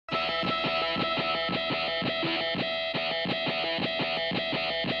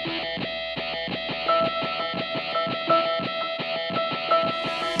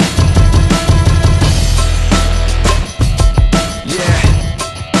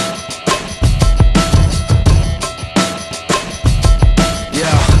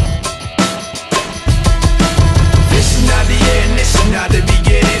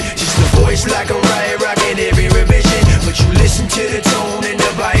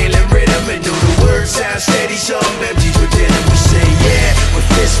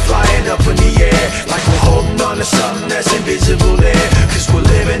something that's invisible there. Cause we're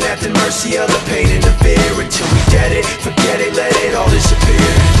living at the mercy of the pain and the fear. Until we get it, forget it, let it all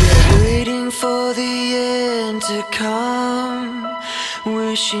disappear. Waiting for the end to come,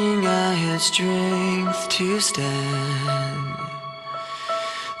 wishing I had strength to stand.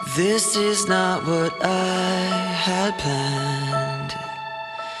 This is not what I had planned.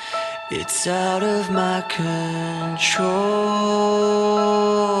 It's out of my control.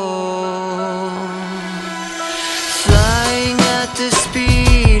 Flying at the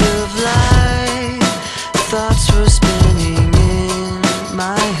speed of light, thoughts were spinning in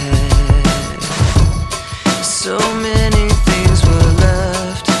my head. So many things were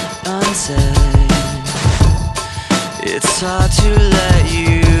left unsaid. It's hard to let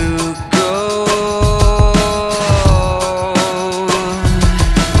you go.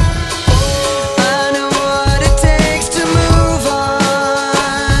 I know what it takes to move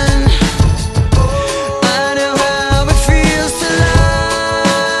on. I know how it feels to lie.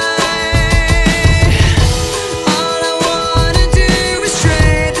 All I wanna do is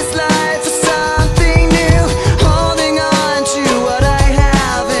trade this life for something new, holding on to what I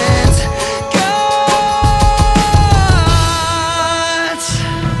haven't got.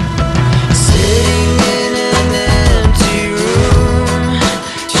 Sitting in an empty room,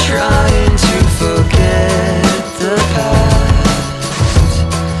 trying to forget the past.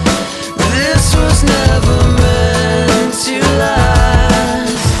 This was never meant to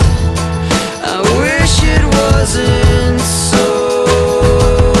last. I wish it wasn't so.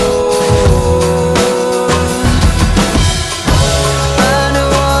 I know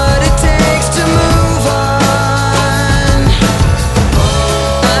what it takes to move on.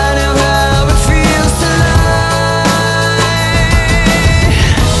 I know how it feels to lie.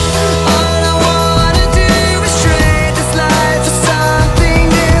 All I wanna do is trade this life for something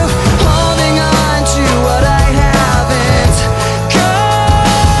new, holding on to what I haven't got.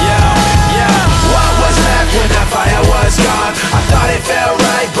 Yeah, what was left when that fire was gone? I thought it felt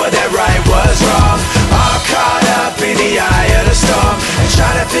right, but that right was wrong. All caught up in the eye of the storm, and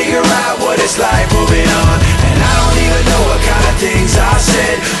trying to figure out what it's like moving on. And I don't even know what kind of things I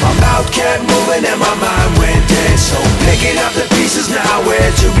said. My mouth kept moving and my mind went dead. So picking up the pieces now,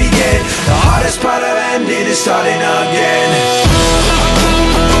 where to begin? The hardest part of ending is starting again.